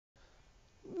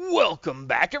Welcome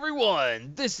back,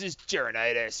 everyone! This is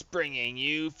Jaronitis bringing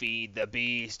you Feed the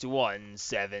Beast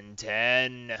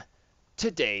 1710.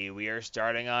 Today we are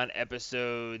starting on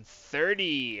episode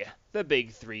 30, the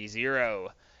Big 30.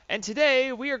 And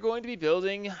today we are going to be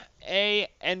building a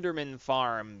Enderman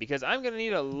farm because I'm going to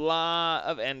need a lot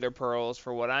of Ender Pearls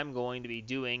for what I'm going to be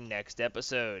doing next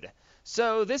episode.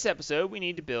 So this episode we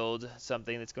need to build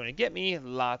something that's going to get me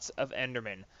lots of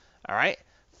Endermen. Alright?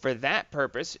 For that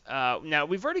purpose, now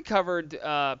we've already covered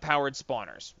powered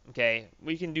spawners, okay?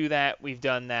 We can do that. We've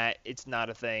done that. It's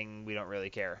not a thing. We don't really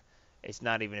care. It's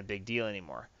not even a big deal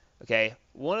anymore, okay?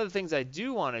 One of the things I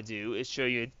do want to do is show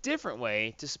you a different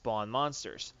way to spawn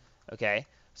monsters, okay?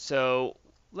 So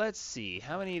let's see.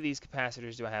 How many of these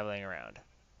capacitors do I have laying around?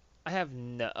 I have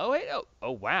no... Oh, wait.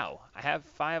 Oh, wow. I have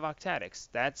 5 octatics.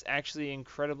 That's actually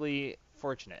incredibly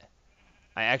fortunate.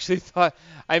 I actually thought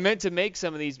I meant to make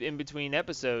some of these in between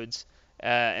episodes,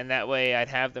 and that way I'd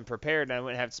have them prepared and I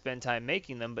wouldn't have to spend time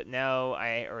making them, but now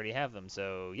I already have them,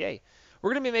 so yay.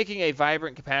 We're going to be making a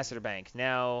vibrant capacitor bank.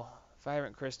 Now,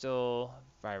 vibrant crystal,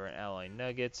 vibrant alloy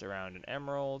nuggets around an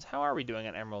emerald. How are we doing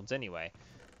on emeralds anyway?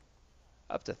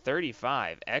 Up to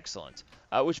 35. Excellent.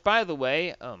 Which, by the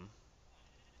way,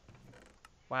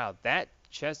 wow, that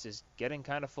chest is getting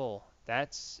kind of full.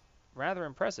 That's rather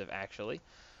impressive, actually.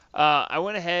 I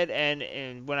went ahead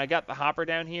and when I got the hopper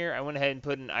down here, I went ahead and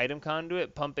put an item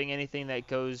conduit, pumping anything that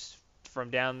goes from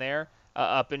down there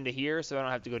up into here, so I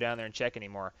don't have to go down there and check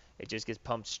anymore. It just gets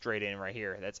pumped straight in right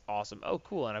here. That's awesome. Oh,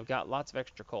 cool, and I've got lots of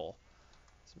extra coal.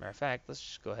 As a matter of fact, let's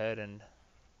just go ahead and...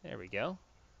 There we go.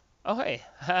 Oh, hey,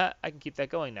 I can keep that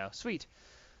going now. Sweet.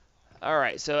 All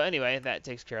right, so anyway, that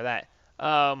takes care of that.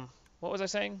 What was I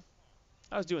saying?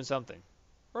 I was doing something.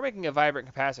 We're making a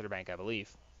vibrant capacitor bank, I believe.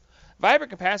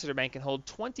 Vibrant capacitor bank can hold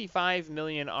 25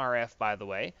 million RF, by the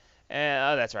way.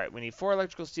 Oh, that's right. We need 4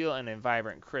 electrical steel and a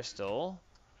vibrant crystal.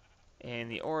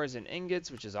 And the ores and ingots,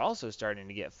 which is also starting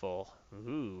to get full.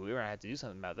 Ooh, we're going to have to do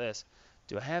something about this.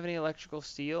 Do I have any electrical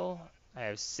steel? I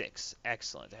have 6.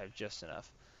 Excellent. I have just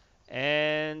enough.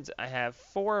 And I have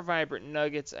 4 vibrant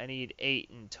nuggets. I need 8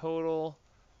 in total.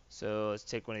 So let's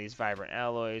take one of these vibrant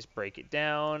alloys, break it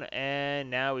down,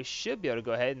 and now we should be able to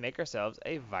go ahead and make ourselves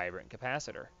a vibrant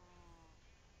capacitor.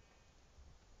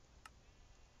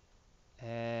 And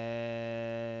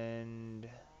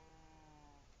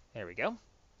there we go.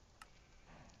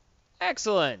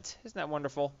 Excellent. Isn't that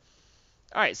wonderful?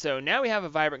 All right, so now we have a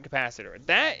vibrant capacitor.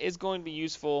 That is going to be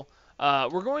useful.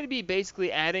 We're going to be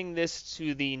basically adding this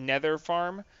to the nether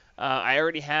farm. I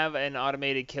already have an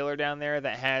automated killer down there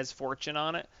that has fortune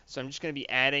on it, so I'm just going to be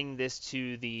adding this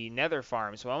to the nether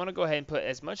farm. So I want to go ahead and put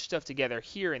as much stuff together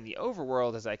here in the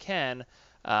overworld as I can,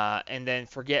 and then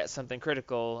forget something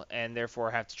critical, and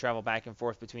therefore have to travel back and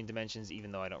forth between dimensions,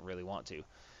 even though I don't really want to.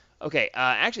 Okay,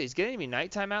 actually, it's getting to be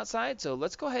nighttime outside, so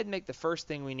let's go ahead and make the first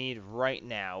thing we need right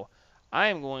now. I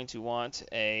am going to want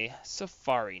a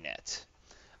safari net,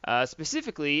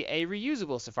 specifically a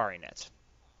reusable safari net.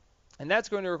 And that's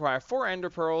going to require 4 ender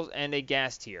pearls and a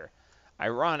gas tier.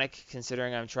 Ironic,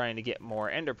 considering I'm trying to get more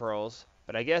ender pearls,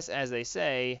 but I guess as they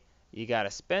say, you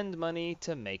gotta spend money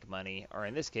to make money, or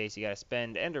in this case, you gotta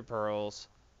spend ender pearls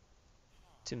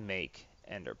to make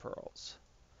ender pearls.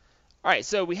 Alright,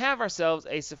 so we have ourselves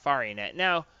a safari net.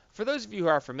 Now, for those of you who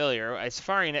are familiar, a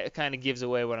safari net kind of gives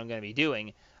away what I'm going to be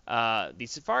doing. The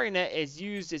safari net is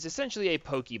essentially a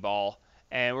pokeball,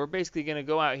 and we're basically going to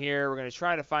go out here, we're going to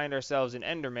try to find ourselves an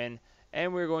Enderman,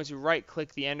 and we're going to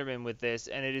right-click the Enderman with this,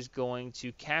 and it is going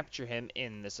to capture him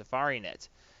in the safari net.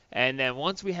 And then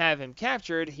once we have him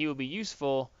captured, he will be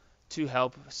useful to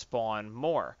help spawn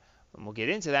more. And we'll get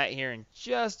into that here in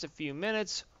just a few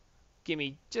minutes. Give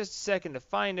me just a second to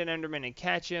find an Enderman and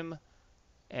catch him,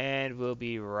 and we'll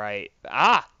be right...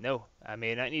 No, I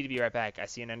may not need to be right back. I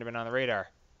see an Enderman on the radar.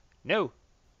 No,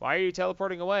 why are you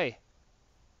teleporting away?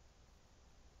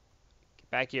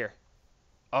 Get back here.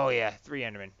 Oh yeah, 3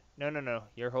 Endermen. No,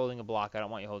 you're holding a block. I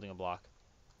don't want you holding a block.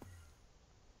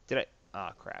 Did I...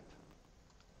 Ah, crap.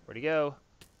 Where'd he go?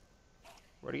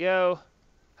 Where'd he go?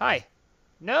 Hi.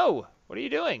 No, what are you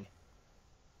doing?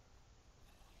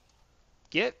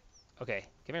 Get... Okay,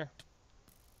 come here.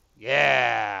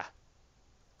 Yeah!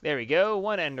 There we go,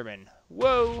 1 Enderman.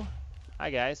 Whoa! Hi,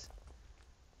 guys.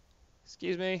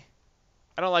 Excuse me.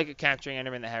 I don't like it capturing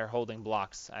Endermen that are holding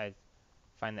blocks. I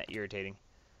find that irritating.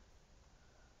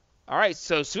 Alright,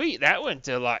 so sweet. That went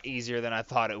a lot easier than I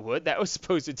thought it would. That was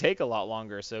supposed to take a lot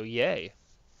longer, so yay.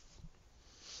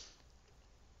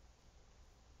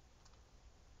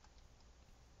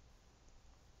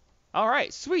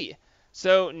 Alright, sweet.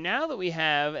 So now that we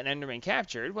have an Enderman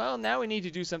captured, well, now we need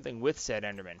to do something with said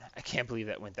Enderman. I can't believe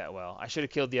that went that well. I should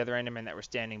have killed the other Endermen that were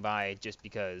standing by just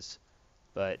because.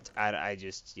 But I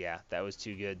just, yeah, that was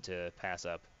too good to pass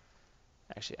up.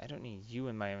 Actually, I don't need you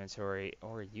in my inventory,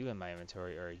 or you in my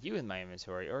inventory, or you in my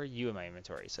inventory, or you in my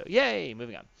inventory. So, yay,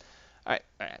 moving on. All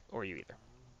right, or you either.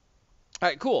 All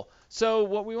right, cool. So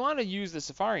what we want to use the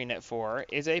Safari Net for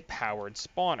is a powered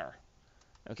spawner.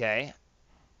 Okay,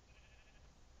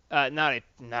 not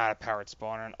a powered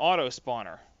spawner, an auto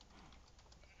spawner.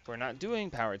 We're not doing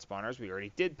powered spawners. We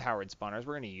already did powered spawners.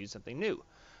 We're going to use something new.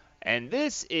 And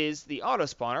this is the auto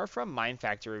spawner from Mine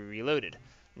Factory Reloaded.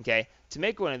 Okay, to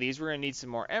make one of these, we're going to need some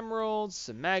more emeralds,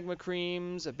 some magma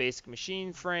creams, a basic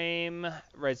machine frame,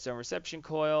 redstone reception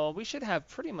coil. We should have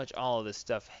pretty much all of this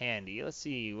stuff handy. Let's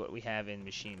see what we have in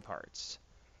machine parts.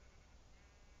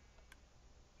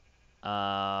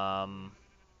 I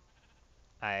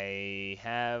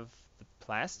have the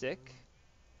plastic.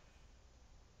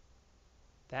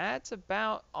 That's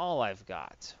about all I've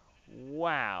got.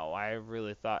 Wow, I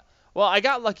really thought... Well, I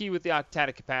got lucky with the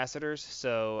octadic capacitors,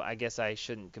 so I guess I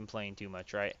shouldn't complain too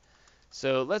much, right?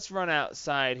 So let's run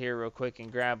outside here real quick and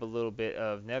grab a little bit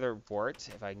of nether wart,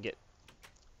 if I can get...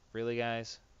 Really,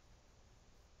 guys?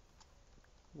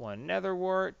 One nether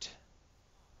wart.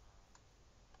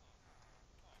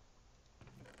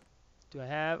 Do I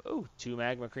have... Oh, 2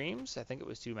 magma creams. I think it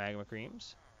was 2 magma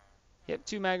creams. Yep,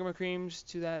 2 magma creams,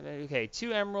 2 that... Okay,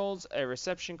 2 emeralds, a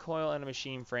reception coil, and a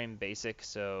machine frame basic,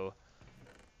 so...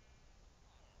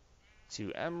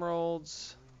 2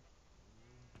 emeralds.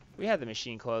 We had the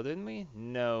machine coil, didn't we?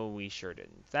 No, we sure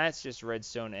didn't. That's just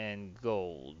redstone and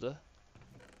gold.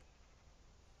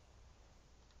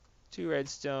 2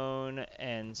 redstone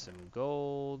and some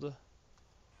gold.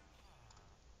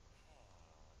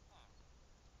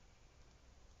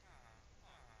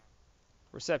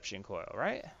 Reception coil,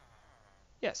 right?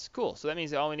 Yes, cool. So that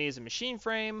means that all we need is a machine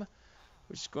frame,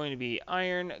 which is going to be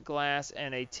iron, glass,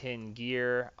 and a tin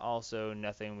gear. Also,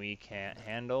 nothing we can't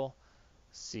handle.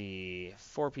 Let's see,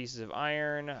 4 pieces of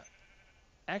iron.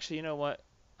 Actually, you know what?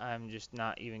 I'm just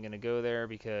not even going to go there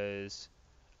because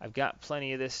I've got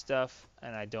plenty of this stuff,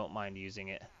 and I don't mind using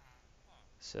it.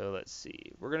 So let's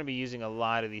see. We're going to be using a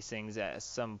lot of these things at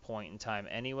some point in time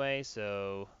anyway,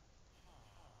 so...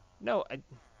 No,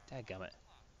 dadgummit.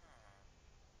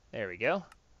 There we go.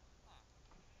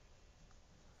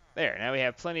 There, now we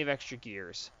have plenty of extra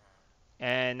gears.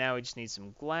 And now we just need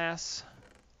some glass.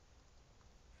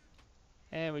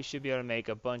 And we should be able to make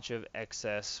a bunch of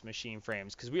excess machine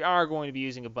frames, because we are going to be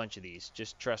using a bunch of these.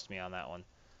 Just trust me on that one.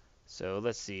 So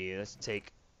let's see. Let's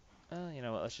take... you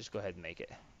know what? Let's just go ahead and make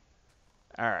it.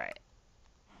 Alright.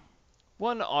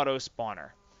 1 auto spawner.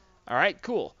 Alright,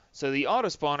 cool. So the auto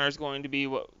spawner is going to be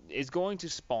what is going to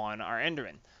spawn our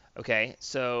Enderman. Okay,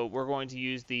 so we're going to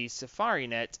use the Safari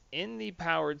Net in the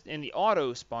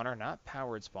auto spawner, not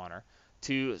powered spawner,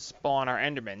 to spawn our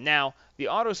Enderman. Now, the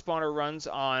auto spawner runs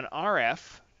on RF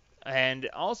and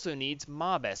also needs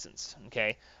mob essence.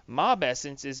 Okay, mob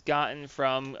essence is gotten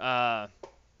from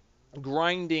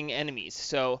grinding enemies.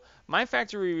 So my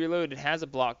Factory Reloaded has a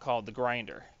block called the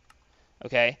grinder.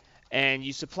 Okay, and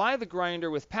you supply the grinder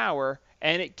with power,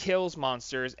 and it kills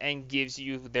monsters and gives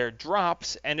you their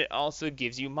drops, and it also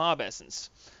gives you mob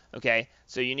essence. Okay,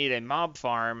 so you need a mob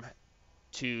farm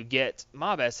to get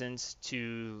mob essence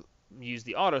to use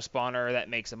the auto spawner that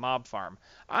makes a mob farm.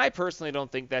 I personally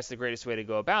don't think that's the greatest way to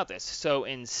go about this. So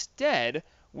instead,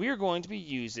 we're going to be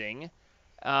using,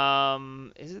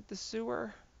 is it the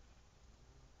sewer?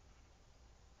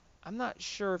 I'm not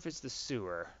sure if it's the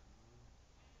sewer.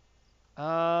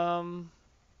 I'm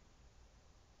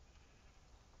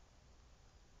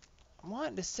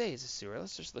wanting to say it's a sewer.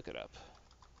 Let's just look it up.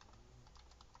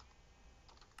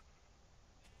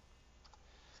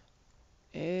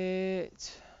 I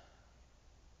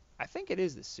think it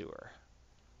is the sewer.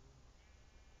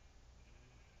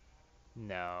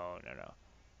 No.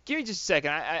 Give me just a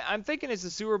second. I'm thinking it's the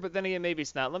sewer, but then again, maybe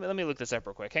it's not. Let me look this up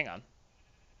real quick. Hang on.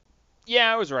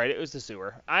 Yeah, I was right. It was the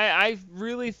sewer. I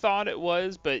really thought it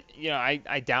was, but, you know,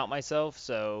 I doubt myself,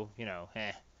 so, you know,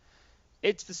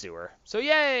 It's the sewer. So,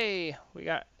 yay! We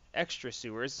got extra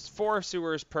sewers. 4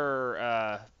 sewers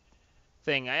per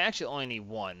thing. I actually only need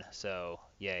 1, so,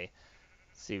 yay.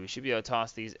 Let's see, we should be able to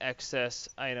toss these excess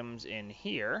items in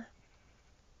here.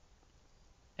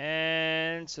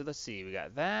 And so, let's see. We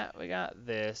got that. We got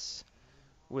this.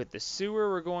 With the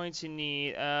sewer, we're going to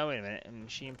need, wait a minute, in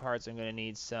machine parts, I'm going to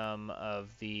need some of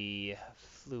the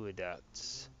fluid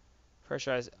ducts.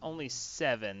 Pressurized, only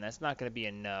 7. That's not going to be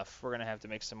enough. We're going to have to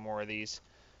make some more of these.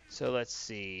 So let's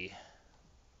see.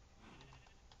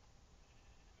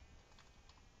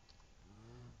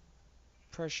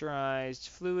 pressurized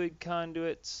fluid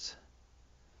conduits.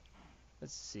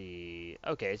 Let's see.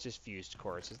 Okay, it's just fused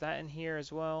quartz. Is that in here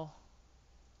as well?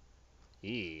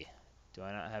 Eee. Do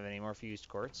I not have any more fused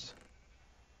quartz?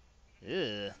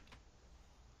 Ugh.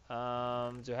 Do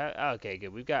I have, okay,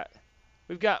 good. We've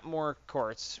got more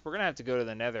quartz. We're gonna have to go to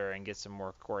the Nether and get some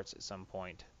more quartz at some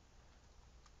point.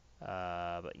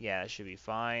 But yeah, it should be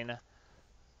fine.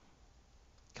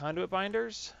 Conduit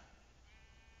binders?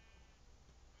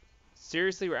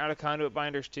 Seriously, we're out of conduit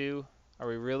binders too? Are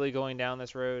we really going down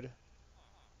this road?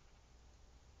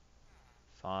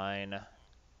 Fine.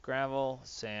 Gravel,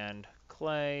 sand,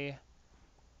 clay,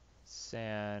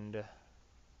 sand.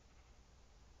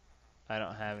 I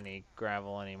don't have any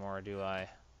gravel anymore, do I?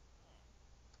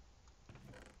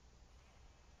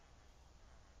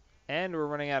 And we're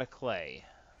running out of clay.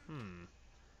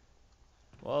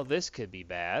 Well, this could be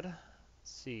bad. Let's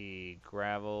see.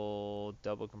 Gravel,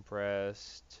 double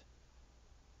compressed.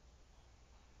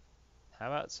 How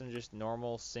about some just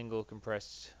normal single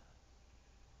compressed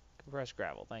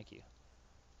gravel? Thank you.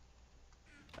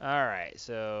 Alright,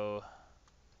 so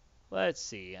let's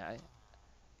see.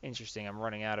 Interesting, I'm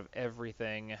running out of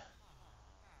everything.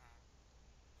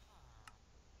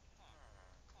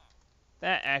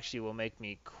 That actually will make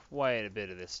me quite a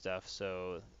bit of this stuff,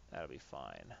 so that'll be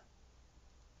fine.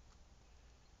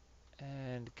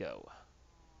 And go.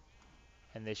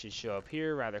 And they should show up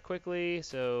here rather quickly,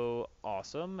 so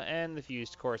awesome. And the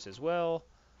fused quartz as well.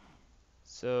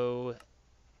 So,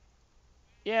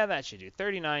 yeah, that should do.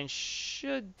 39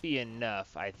 should be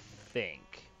enough, I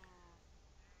think.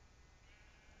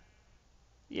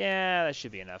 Yeah, that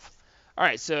should be enough.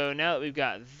 Alright, so now that we've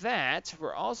got that,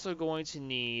 we're also going to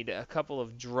need a couple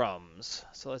of drums.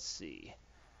 So let's see.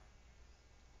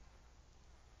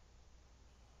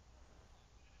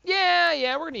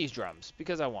 Yeah, we're going to use drums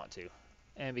because I want to.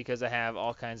 And because I have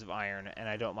all kinds of iron and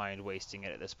I don't mind wasting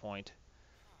it at this point.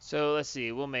 So let's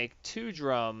see, we'll make 2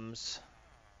 drums.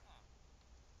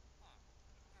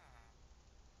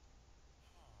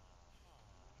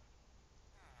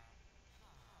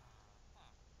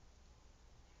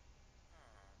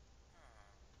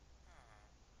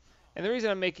 And the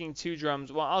reason I'm making 2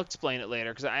 drums, well, I'll explain it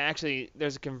later, because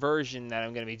there's a conversion that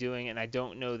I'm going to be doing, and I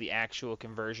don't know the actual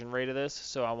conversion rate of this,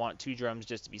 so I want 2 drums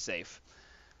just to be safe.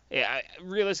 Yeah,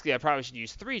 realistically, I probably should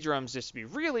use 3 drums just to be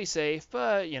really safe,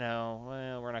 but,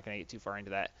 well, we're not going to get too far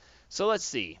into that. So let's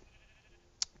see.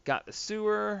 Got the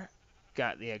sewer,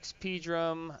 got the XP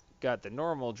drum, got the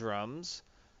normal drums,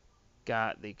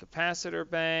 got the capacitor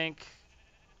bank.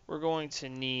 We're going to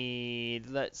need,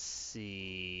 let's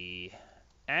see...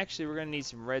 Actually, we're going to need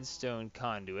some redstone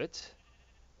conduit.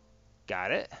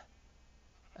 Got it.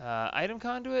 Item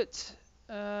conduit.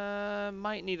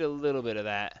 Might need a little bit of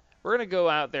that. We're going to go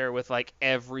out there with, like,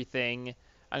 everything.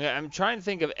 I'm trying to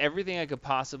think of everything I could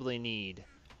possibly need.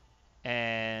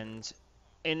 And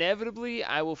inevitably,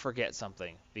 I will forget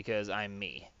something because I'm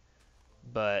me.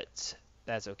 But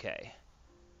that's okay.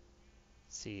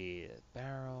 Let's see.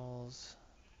 Barrels.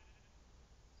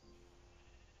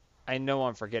 I know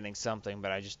I'm forgetting something,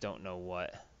 but I just don't know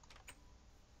what.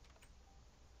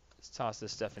 Let's toss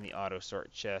this stuff in the auto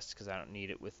sort chest because I don't need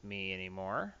it with me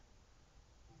anymore.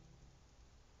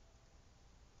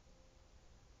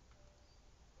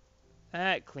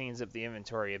 That cleans up the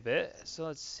inventory a bit. So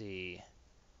let's see.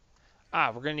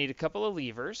 We're going to need a couple of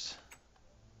levers.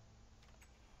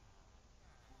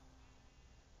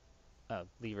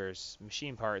 Levers,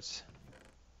 machine parts.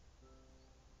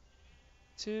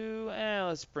 2,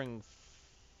 let's bring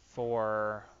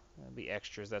 4. That'll be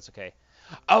extras, that's okay.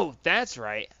 Oh, that's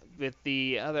right. With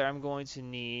the other, I'm going to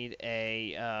need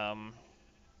a,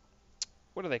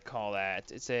 what do they call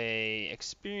that? It's a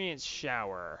experience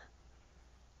shower.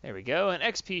 There we go, an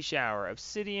XP shower,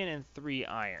 obsidian and 3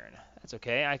 iron. That's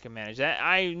okay, I can manage that.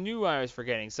 I knew I was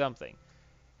forgetting something.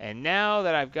 And now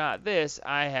that I've got this,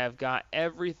 I have got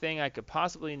everything I could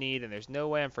possibly need, and there's no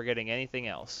way I'm forgetting anything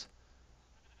else.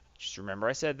 Just remember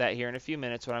I said that here in a few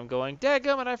minutes when I'm going,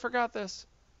 dadgummit, I forgot this.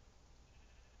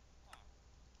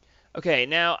 Okay,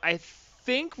 now I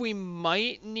think we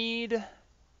might need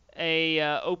a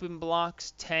open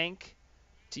blocks tank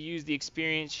to use the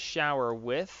experience shower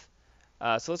with.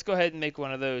 So let's go ahead and make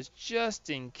one of those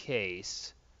just in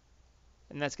case.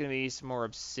 And that's going to be some more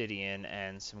obsidian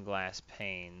and some glass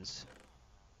panes,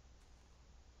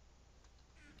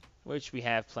 which we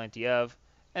have plenty of.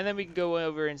 And then we can go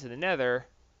over into the Nether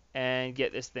and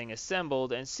get this thing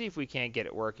assembled and see if we can't get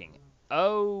it working.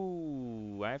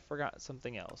 Oh, I forgot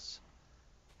something else.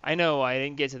 I know, I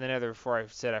didn't get to the Nether before I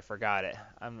said I forgot it.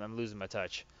 I'm losing my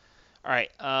touch.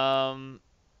 Alright,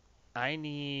 I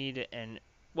need an...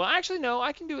 Well, actually, no,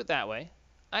 I can do it that way.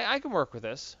 I can work with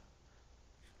this.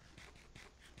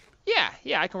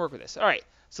 Yeah, I can work with this. All right,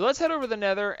 so let's head over to the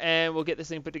Nether, and we'll get this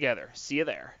thing put together. See you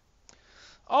there.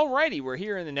 Alrighty, we're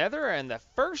here in the Nether, and the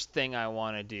first thing I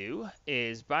want to do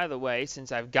is, by the way,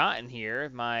 since I've gotten here,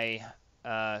 my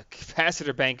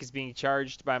capacitor bank is being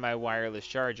charged by my wireless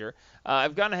charger.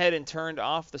 I've gone ahead and turned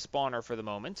off the spawner for the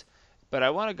moment, but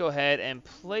I want to go ahead and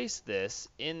place this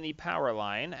in the power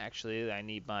line. Actually, I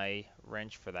need my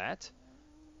wrench for that.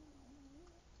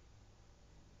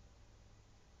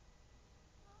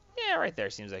 Yeah, right there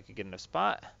seems like a good enough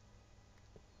spot.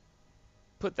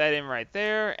 Put that in right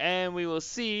there, and we will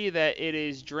see that it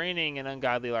is draining an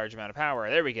ungodly large amount of power.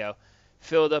 There we go.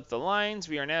 Filled up the lines.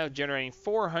 We are now generating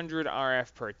 400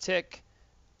 RF per tick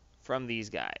from these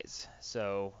guys.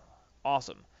 So,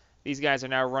 awesome. These guys are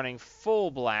now running full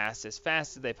blast as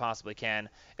fast as they possibly can.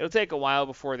 It'll take a while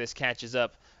before this catches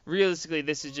up. Realistically,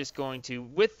 this is just going to,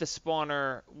 with the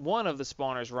spawner, one of the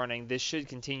spawners running, this should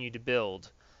continue to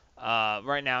build.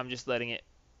 Right now, I'm just letting it...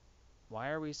 Why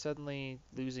are we suddenly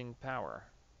losing power?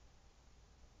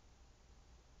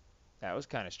 That was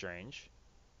kind of strange.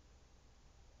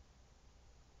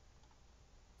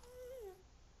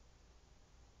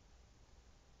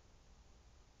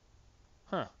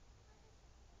 Huh.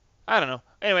 I don't know.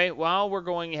 Anyway, while we're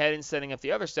going ahead and setting up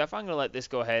the other stuff, I'm going to let this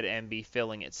go ahead and be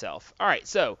filling itself. All right,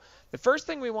 so the first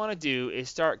thing we want to do is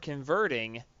start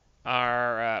converting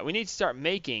our... we need to start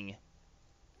making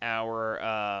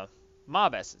our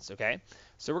mob essence, okay?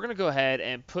 So we're going to go ahead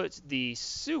and put the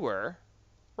sewer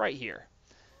right here.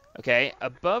 Okay,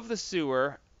 above the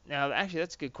sewer... Now, actually,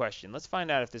 that's a good question. Let's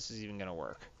find out if this is even going to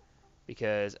work.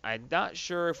 Because I'm not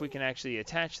sure if we can actually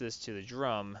attach this to the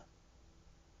drum.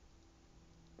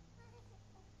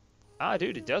 Ah,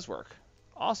 dude, it does work.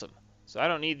 Awesome. So I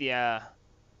don't need the...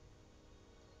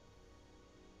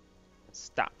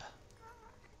 Stop.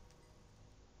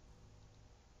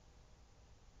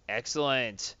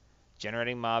 Excellent.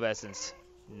 Generating mob essence.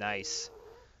 Nice.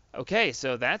 Okay,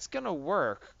 so that's going to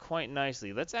work quite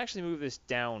nicely. Let's actually move this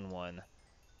down one.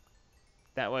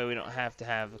 That way we don't have to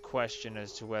have a question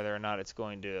as to whether or not it's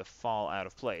going to fall out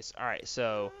of place. Alright,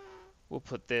 so we'll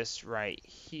put this right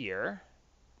here.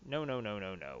 No.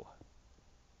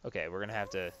 Okay, we're going to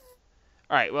have to...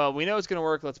 Alright, well, we know it's going to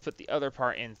work. Let's put the other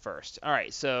part in first.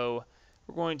 Alright, so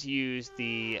we're going to use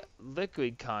the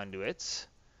liquid conduits,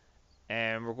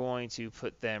 and we're going to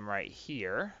put them right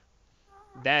here.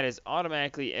 That is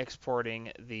automatically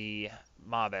exporting the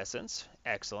mob essence.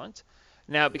 Excellent.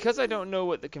 Now, because I don't know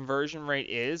what the conversion rate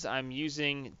is, I'm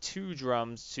using 2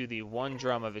 drums to the 1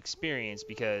 drum of experience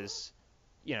because,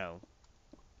 you know,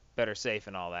 better safe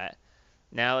and all that.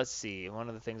 Now, let's see. One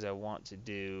of the things I want to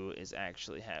do is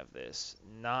actually have this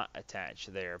not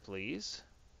attached there, please.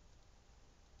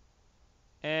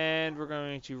 And we're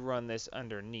going to run this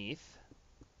underneath.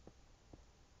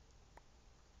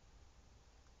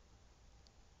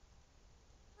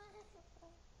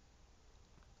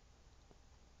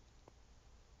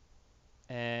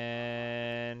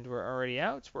 And we're already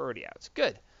out. We're already out.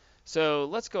 Good. So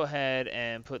let's go ahead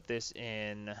and put this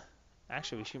in.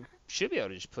 Actually, we should be able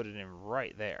to just put it in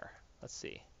right there. Let's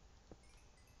see.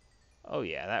 Oh,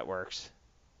 yeah, that works.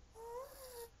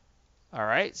 All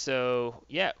right. So,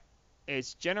 yeah,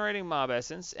 it's generating mob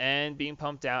essence and being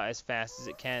pumped out as fast as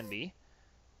it can be.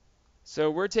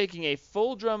 So we're taking a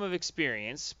full drum of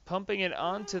experience, pumping it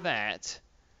onto that.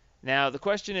 Now, the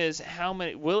question is, how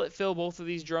many will it fill both of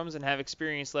these drums and have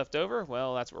experience left over?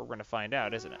 Well, that's what we're going to find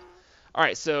out, isn't it? All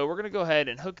right, so we're going to go ahead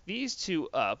and hook these 2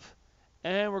 up,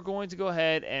 and we're going to go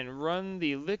ahead and run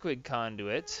the liquid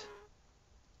conduit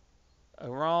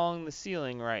along the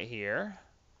ceiling right here.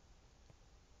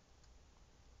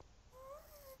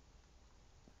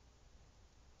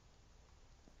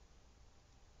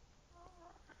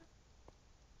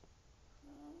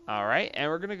 All right, and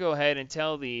we're going to go ahead and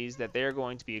tell these that they're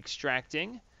going to be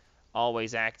extracting,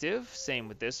 always active. Same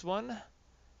with this one.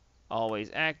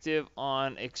 Always active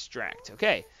on extract.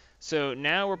 Okay, so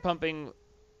now we're pumping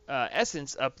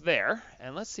essence up there,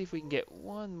 and let's see if we can get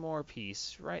one more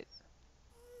piece right.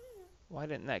 Why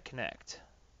didn't that connect?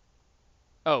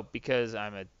 Oh, because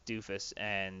I'm a doofus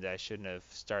and I shouldn't have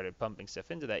started pumping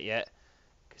stuff into that yet,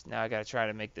 because now I gotta try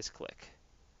to make this click.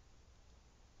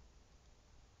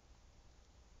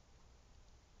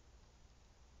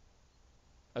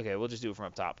 Okay, we'll just do it from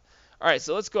up top. Alright,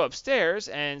 so let's go upstairs,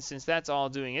 and since that's all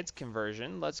doing its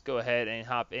conversion, let's go ahead and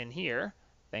hop in here.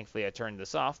 Thankfully, I turned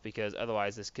this off, because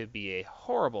otherwise this could be a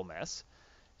horrible mess.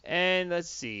 And let's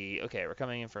see. Okay, we're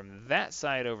coming in from that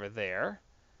side over there.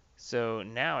 So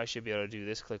now I should be able to do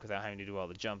this click without having to do all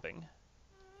the jumping.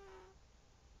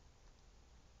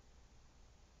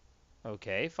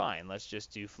 Okay, fine. Let's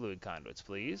just do fluid conduits,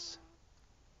 please.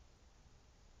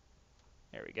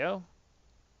 There we go.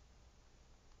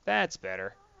 That's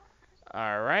better.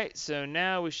 Alright, so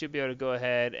now we should be able to go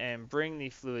ahead and bring the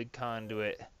fluid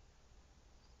conduit.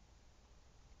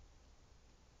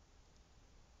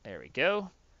 There we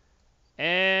go.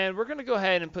 And we're going to go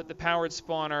ahead and put the powered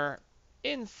spawner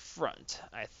in front,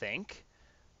 I think.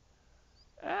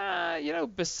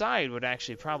 Beside would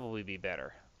actually probably be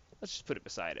better. Let's just put it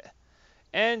beside it.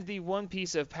 And the one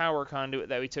piece of power conduit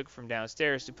that we took from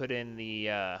downstairs to put in the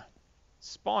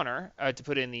spawner, to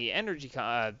put in the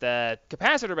the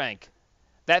capacitor bank.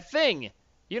 That thing!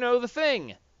 You know, the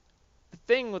thing! The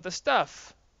thing with the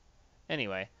stuff.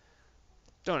 Anyway,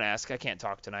 don't ask. I can't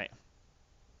talk tonight.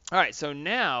 Alright, so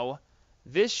now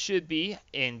this should be,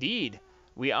 indeed,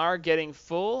 we are getting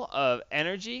full of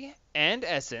energy and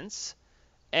essence.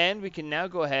 And we can now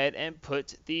go ahead and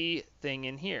put the thing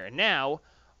in here. Now,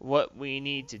 what we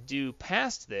need to do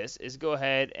past this is go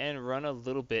ahead and run a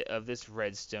little bit of this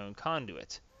redstone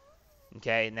conduit.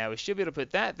 Okay, now we should be able to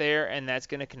put that there, and that's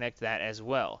going to connect that as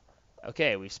well.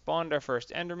 Okay, we spawned our first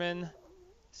Enderman.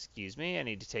 Excuse me, I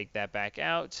need to take that back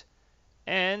out.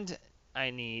 And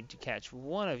I need to catch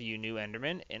one of you new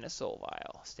Endermen in a soul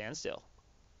vial. Stand still.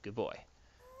 Good boy.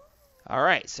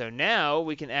 Alright, so now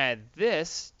we can add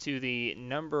this to the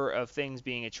number of things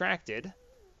being attracted.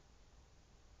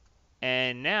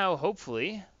 And now,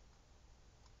 hopefully...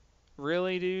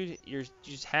 Really, dude? You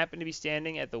just happen to be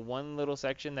standing at the one little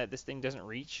section that this thing doesn't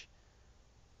reach?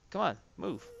 Come on,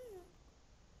 move.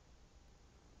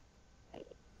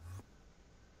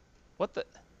 What the...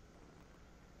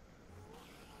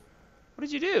 What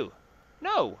did you do?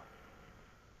 No!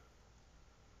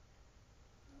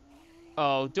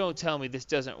 Oh, don't tell me this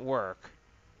doesn't work.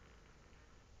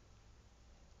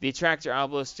 The attractor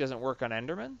obelisk doesn't work on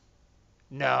Enderman?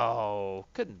 No,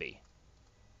 couldn't be.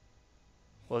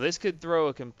 Well, this could throw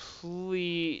a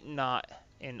complete knot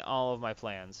in all of my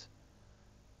plans.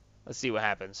 Let's see what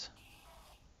happens.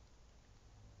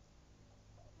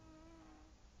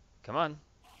 Come on.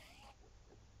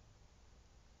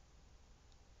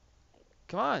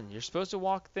 Come on, you're supposed to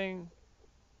walk thing.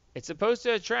 It's supposed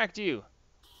to attract you.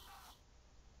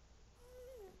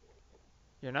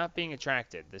 You're not being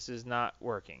attracted. This is not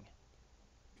working.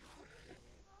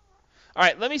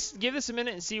 Alright, let me give this a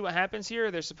minute and see what happens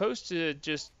here. They're supposed to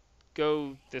just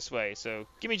go this way, so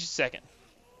give me just a second.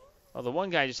 Well, the one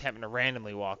guy just happened to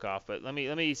randomly walk off, but let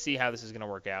me see how this is going to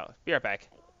work out. Be right back.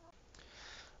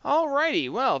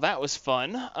 Alrighty, well, that was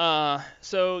fun.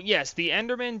 So, yes, the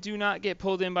Endermen do not get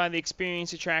pulled in by the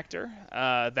experience attractor.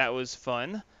 That was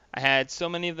fun. I had so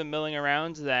many of them milling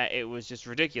around that it was just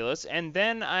ridiculous. And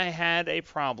then I had a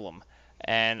problem.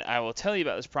 And I will tell you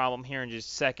about this problem here in just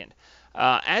a second.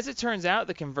 As it turns out,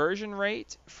 the conversion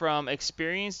rate from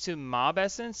experience to mob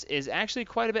essence is actually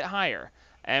quite a bit higher.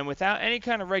 And without any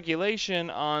kind of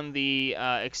regulation on the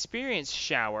experience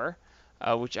shower,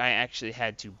 which I actually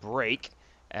had to break,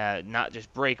 not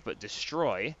just break but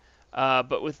destroy,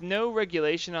 but with no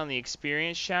regulation on the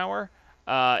experience shower,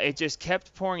 it just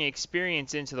kept pouring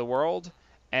experience into the world,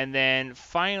 and then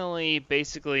finally,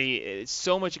 basically,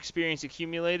 so much experience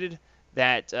accumulated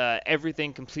that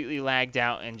everything completely lagged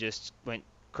out and just went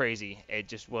crazy. It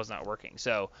just was not working.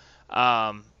 So,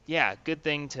 yeah, good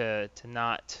thing to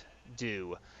not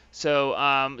do.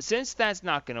 So, since that's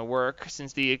not going to work,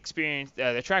 since the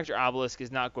tractor obelisk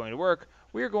is not going to work,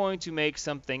 we're going to make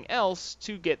something else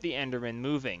to get the Enderman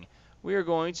moving. We are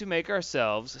going to make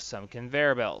ourselves some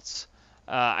conveyor belts.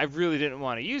 I really didn't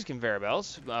want to use conveyor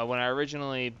belts. When I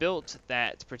originally built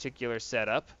that particular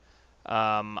setup,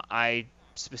 I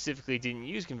specifically didn't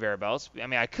use conveyor belts. I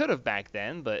mean, I could have back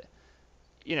then, but,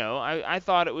 you know, I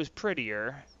thought it was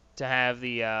prettier to have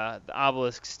the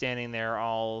obelisk standing there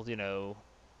all, you know,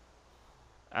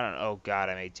 I don't know. Oh, God,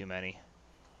 I made too many.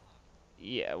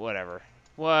 Yeah, whatever.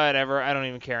 Whatever, I don't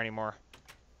even care anymore.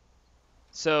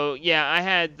 So, yeah, I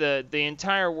had the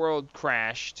entire world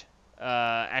crashed.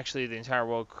 Actually, the entire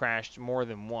world crashed more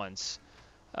than once.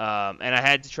 And I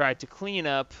had to try to clean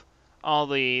up all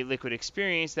the liquid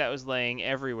experience that was laying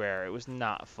everywhere. It was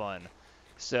not fun.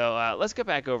 So, let's get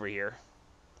back over here.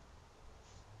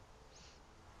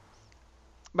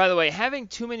 By the way, having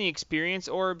too many experience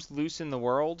orbs loose in the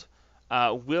world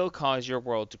will cause your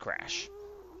world to crash.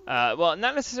 Well,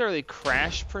 not necessarily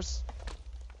crash per...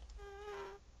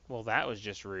 Well, that was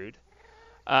just rude.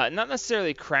 Not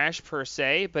necessarily crash per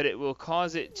se, but it will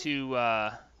cause it to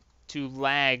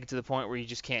lag to the point where you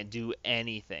just can't do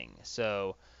anything.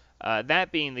 So,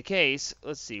 that being the case,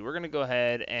 let's see. We're going to go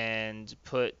ahead and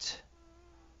put...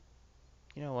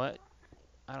 You know what?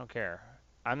 I don't care.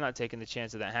 I'm not taking the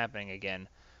chance of that happening again.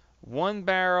 One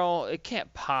barrel, it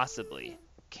can't possibly.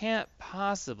 Can't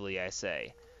possibly, I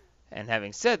say. And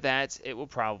having said that, it will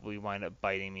probably wind up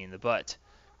biting me in the butt.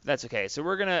 That's okay. So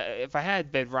we're gonna, if I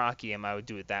had bedrockium, I would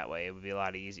do it that way. It would be a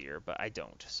lot easier, but I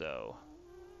don't, so.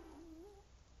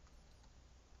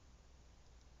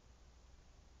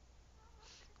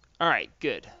 Alright,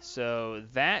 good. So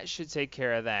that should take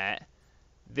care of that.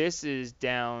 This is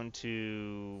down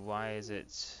to, why is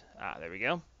it, there we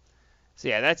go. So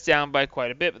yeah, that's down by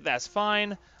quite a bit, but that's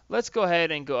fine. Let's go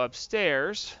ahead and go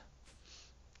upstairs.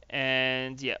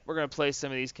 And yeah, we're going to place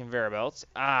some of these conveyor belts.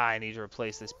 I need to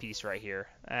replace this piece right here.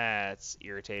 That's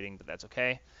irritating, but that's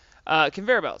okay.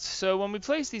 Conveyor belts. So when we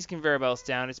place these conveyor belts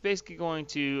down, it's basically going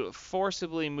to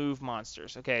forcibly move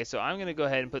monsters. Okay, so I'm going to go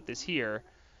ahead and put this here.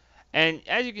 And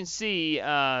as you can see,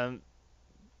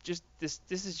 just this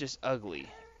is just ugly.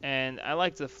 And I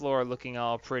like the floor looking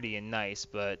all pretty and nice,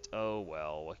 but oh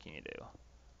well, what can you do?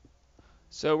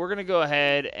 So we're going to go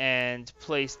ahead and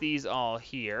place these all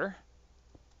here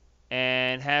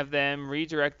and have them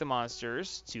redirect the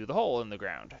monsters to the hole in the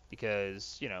ground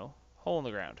because, you know, hole in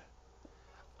the ground.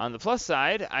 On the plus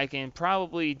side, I can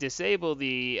probably disable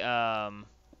the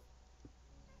XP,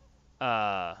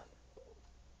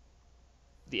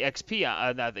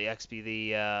 not the XP,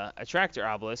 the attractor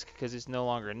obelisk because it's no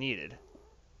longer needed.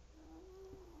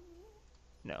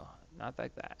 No, not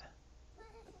like that.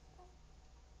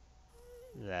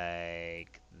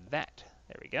 Like that.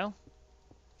 There we go.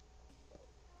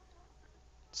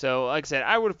 So, like I said,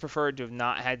 I would have preferred to have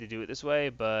not had to do it this way,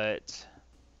 but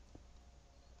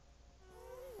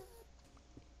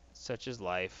such is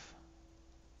life.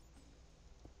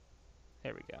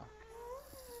 There we go.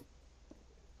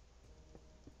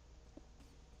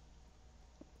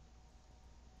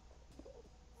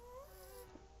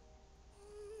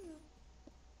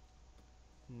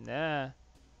 Nah.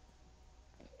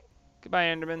 Goodbye,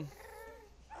 Enderman.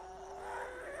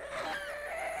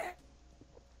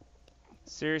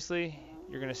 Seriously?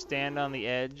 You're gonna stand on the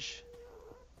edge?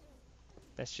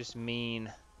 That's just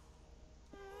mean.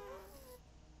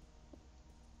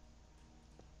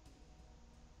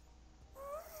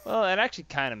 Well, it actually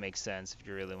kind of makes sense if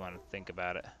you really want to think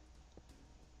about it.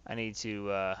 I need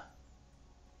to,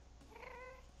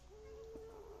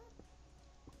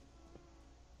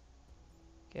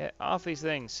 get off these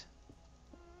things.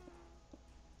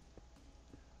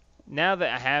 Now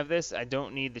that I have this, I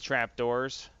don't need the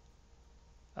trapdoors.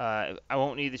 I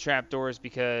won't need the trapdoors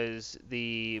because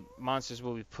the monsters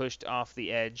will be pushed off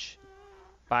the edge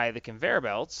by the conveyor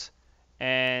belts,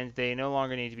 and they no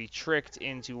longer need to be tricked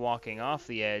into walking off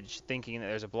the edge thinking that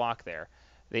there's a block there.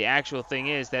 The actual thing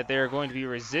is that they're going to be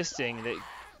resisting the...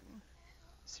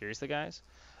 Seriously, guys?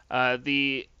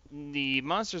 The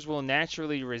monsters will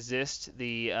naturally resist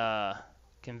the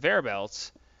conveyor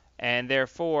belts, and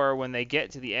therefore, when they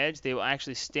get to the edge, they will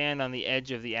actually stand on the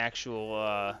edge of the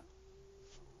actual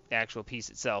piece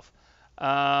itself.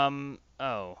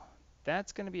 Oh,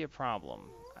 that's going to be a problem.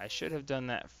 I should have done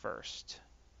that first.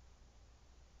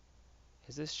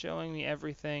 Is this showing me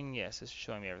everything? Yes, this is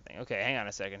showing me everything. Okay, hang on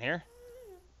a second here.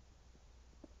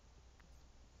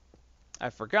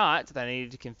 I forgot that I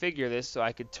needed to configure this so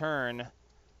I could turn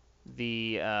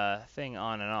the thing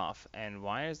on and off. And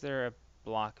why is there a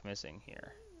block missing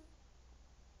here?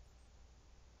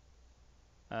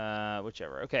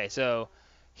 Whichever. Okay, so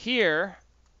here,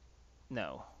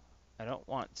 no, I don't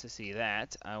want to see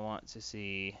that. I want to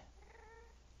see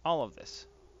all of this.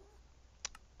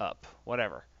 Up,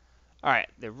 whatever. All right,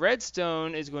 the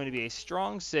redstone is going to be a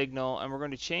strong signal, and we're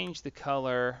going to change the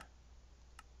color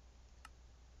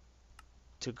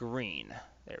to green.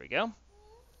 There we go.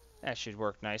 That should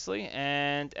work nicely.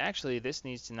 And actually, this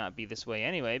needs to not be this way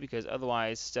anyway, because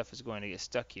otherwise stuff is going to get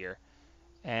stuck here.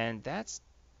 And that's,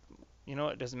 you know,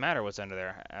 it doesn't matter what's under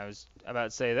there. I was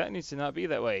about to say that needs to not be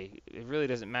that way. It really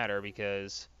doesn't matter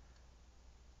because...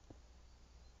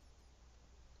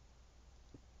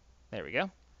 There we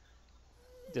go.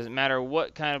 Doesn't matter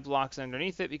what kind of block's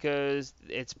underneath it because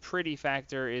its pretty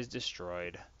factor is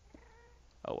destroyed.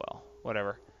 Oh well,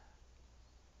 whatever.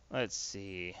 Let's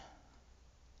see.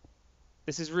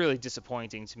 This is really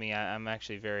disappointing to me. I'm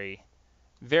actually very,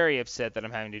 very upset that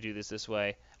I'm having to do this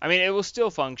way. I mean, it will still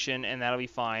function, and that'll be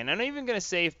fine. I'm not even going to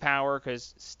save power,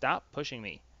 because stop pushing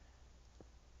me.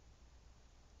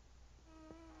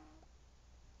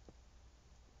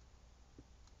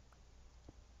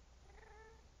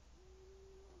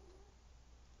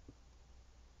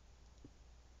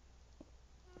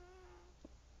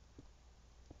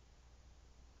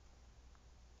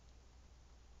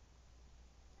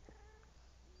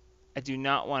 I do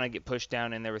not want to get pushed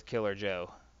down in there with Killer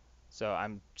Joe. So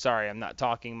I'm sorry I'm not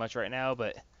talking much right now,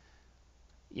 but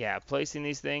yeah, placing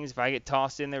these things, if I get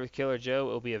tossed in there with Killer Joe,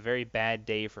 it'll be a very bad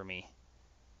day for me.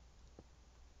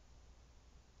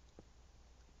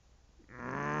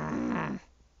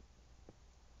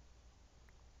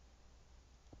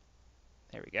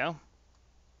 There we go.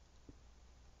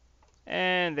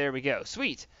 And there we go.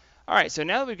 Sweet. All right, so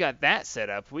now that we've got that set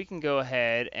up, we can go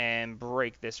ahead and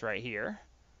break this right here.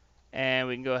 And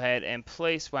we can go ahead and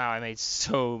place, wow, I made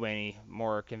so many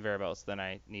more conveyor belts than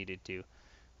I needed to.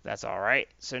 That's all right.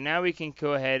 So now we can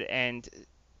go ahead and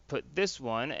put this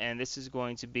one, and this is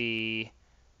going to be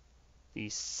the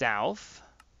south.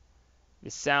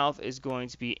 The south is going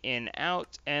to be in,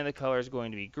 out, and the color is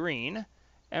going to be green.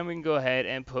 And we can go ahead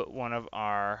and put one of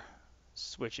our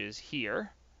switches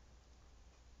here.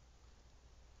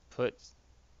 Put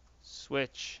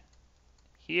switch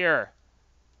here.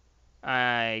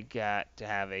 I got to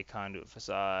have a conduit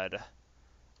facade.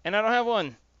 And I don't have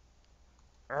one.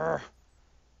 Urgh.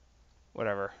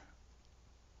 Whatever.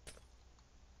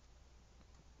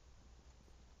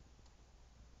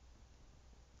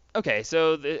 Okay,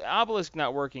 so the obelisk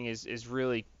not working is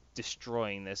really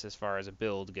destroying this as far as a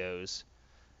build goes.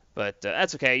 But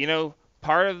that's okay. You know,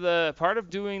 part of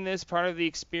doing this, part of the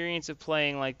experience of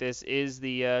playing like this is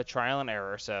the trial and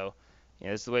error. So, you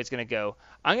know, this is the way it's going to go.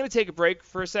 I'm going to take a break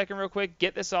for a second real quick,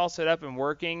 get this all set up and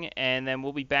working, and then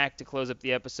we'll be back to close up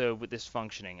the episode with this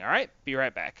functioning. All right? Be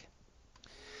right back.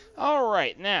 All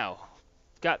right, now,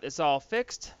 got this all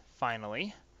fixed,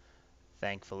 finally,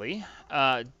 thankfully.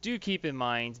 Do keep in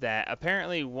mind that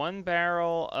apparently one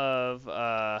barrel of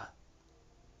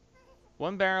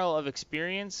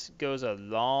experience goes a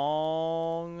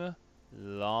long,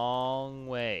 long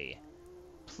way.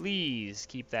 Please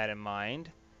keep that in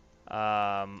mind.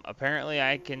 Apparently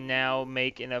I can now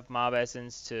make enough mob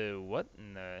essence to, what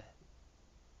in the...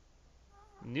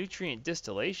 Nutrient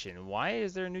distillation. Why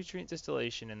is there nutrient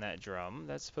distillation in that drum?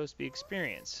 That's supposed to be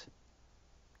experience.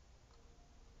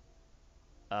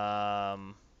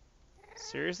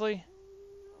 Seriously?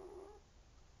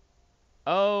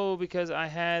 Oh, because I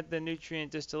had the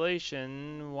nutrient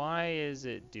distillation. Why is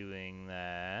it doing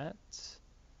that?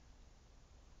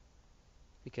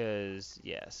 Because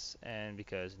yes, and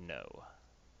because no.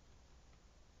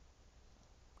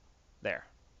 There.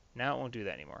 Now it won't do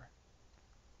that anymore.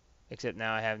 Except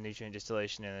now I have nutrient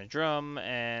distillation in a drum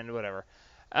and whatever.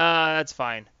 That's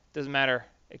fine. Doesn't matter.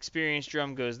 Experience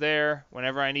drum goes there.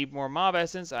 Whenever I need more mob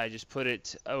essence, I just put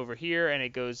it over here and it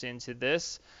goes into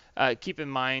this. Keep in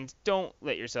mind, don't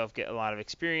let yourself get a lot of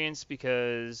experience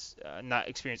because, not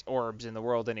experience orbs in the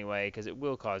world anyway, because it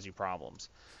will cause you problems.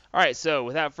 Alright, so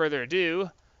without further ado,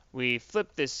 we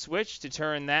flip this switch to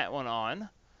turn that one on.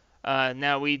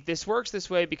 Now this works this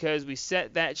way because we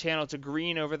set that channel to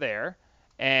green over there.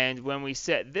 And when we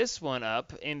set this one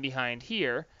up in behind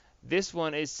here, this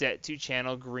one is set to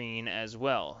channel green as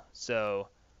well. So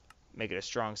make it a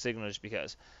strong signal just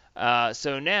because.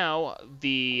 So now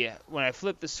when I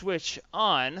flip the switch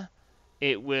on,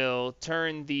 it will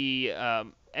turn the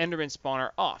Enderman spawner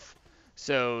off.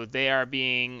 So they are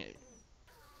being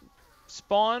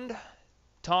spawned,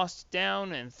 tossed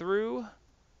down and through.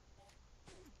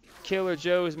 Killer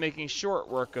Joe is making short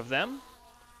work of them.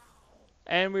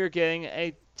 And we're getting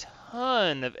a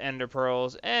ton of Ender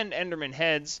Pearls and Enderman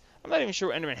Heads. I'm not even sure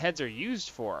what Enderman Heads are used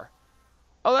for.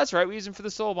 Oh, that's right. We use them for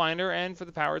the Soul Binder and for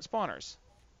the powered spawners.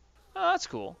 Oh, that's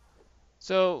cool.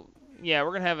 So, yeah,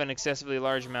 we're going to have an excessively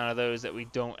large amount of those that we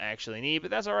don't actually need,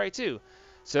 but that's all right, too.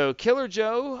 So, Killer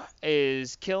Joe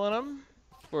is killing them.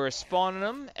 We're spawning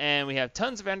them, and we have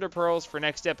tons of Ender Pearls for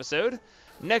next episode.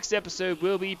 Next episode,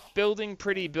 we'll be building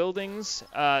pretty buildings,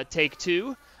 take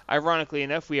 2. Ironically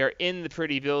enough, we are in the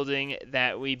pretty building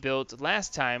that we built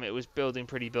last time. It was building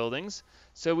pretty buildings.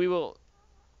 So we will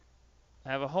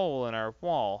have a hole in our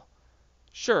wall.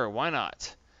 Sure, why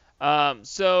not?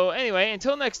 So anyway,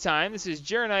 until next time, this is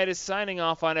Jeronitis signing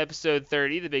off on episode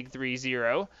 30, the big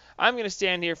 3-0. I'm going to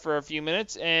stand here for a few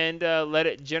minutes and let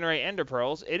it generate Ender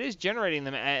Pearls. It is generating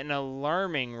them at an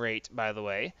alarming rate, by the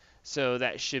way. So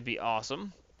that should be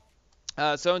awesome.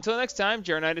 So until next time,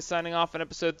 Jeronitis signing off on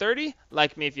episode 30.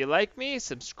 Like me if you like me.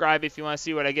 Subscribe if you want to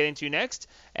see what I get into next.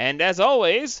 And as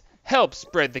always, help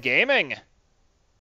spread the gaming!